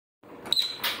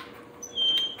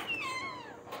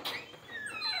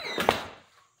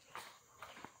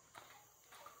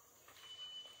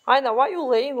Aina, why are you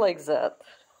laying like that?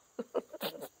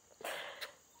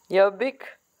 You're a big,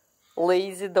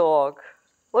 lazy dog.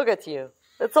 Look at you.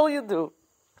 That's all you do.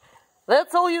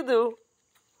 That's all you do.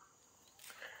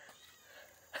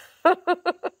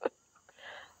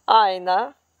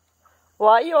 Aina,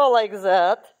 why you all like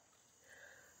that?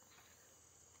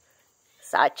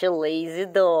 Such a lazy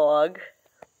dog.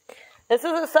 This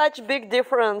is such big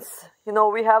difference. You know,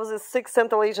 we have these 6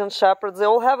 Central Asian Shepherds. They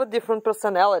all have a different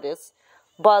personalities,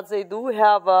 but they do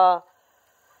have a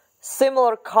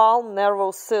similar calm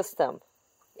nervous system.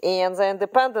 And they're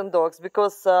independent dogs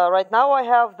because right now I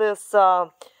have this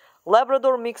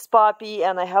Labrador mixed puppy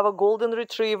and I have a Golden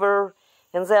Retriever,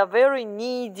 and they are very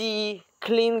needy,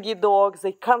 clingy dogs.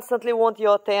 They constantly want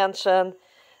your attention.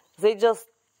 They just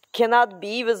cannot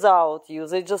be without you.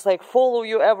 They just like follow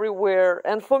you everywhere.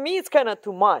 And for me, it's kind of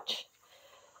too much.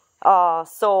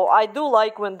 So I do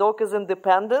like when dog is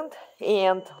independent,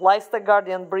 and livestock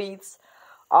guardian breeds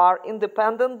are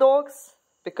independent dogs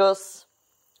because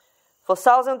for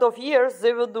thousands of years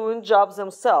they were doing jobs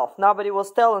themselves. Nobody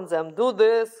was telling them, do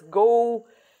this, go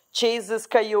chase this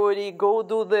coyote, go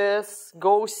do this,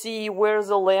 go see where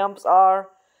the lambs are.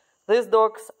 These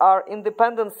dogs are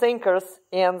independent thinkers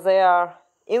and they are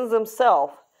in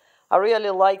themselves. I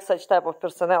really like such type of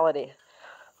personality.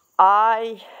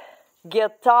 I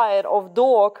get tired of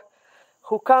dog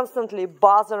who constantly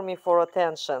bother me for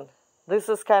attention. This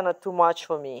is kind of too much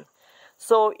for me.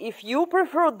 So if you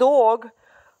prefer a dog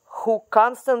who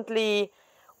constantly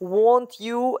want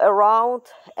you around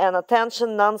and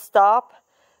attention non-stop,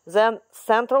 then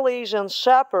Central Asian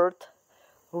Shepherd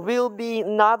will be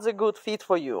not the good fit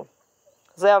for you.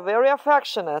 They are very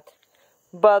affectionate,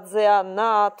 but they are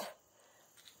not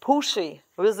pushy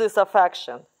with this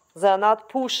affection. They are not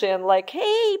pushy and like,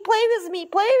 hey, play with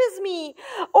me,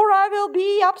 or I will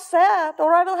be upset,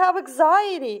 or I will have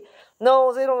anxiety.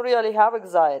 No, they don't really have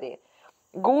anxiety.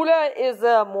 Gula is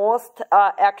the most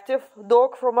active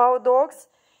dog from our dogs.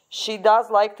 She does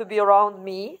like to be around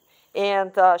me,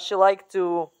 and she likes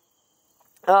to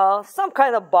some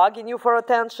kind of bugging you for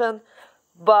attention,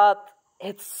 but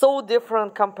it's so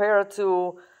different compared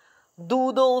to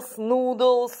Doodles,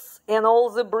 Noodles, and all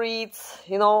the breeds.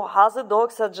 You know, other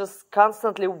dogs are just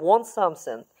constantly want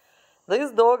something.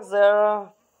 These dogs,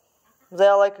 they're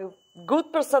like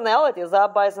good personalities. They're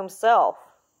by themselves.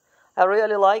 I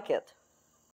really like it.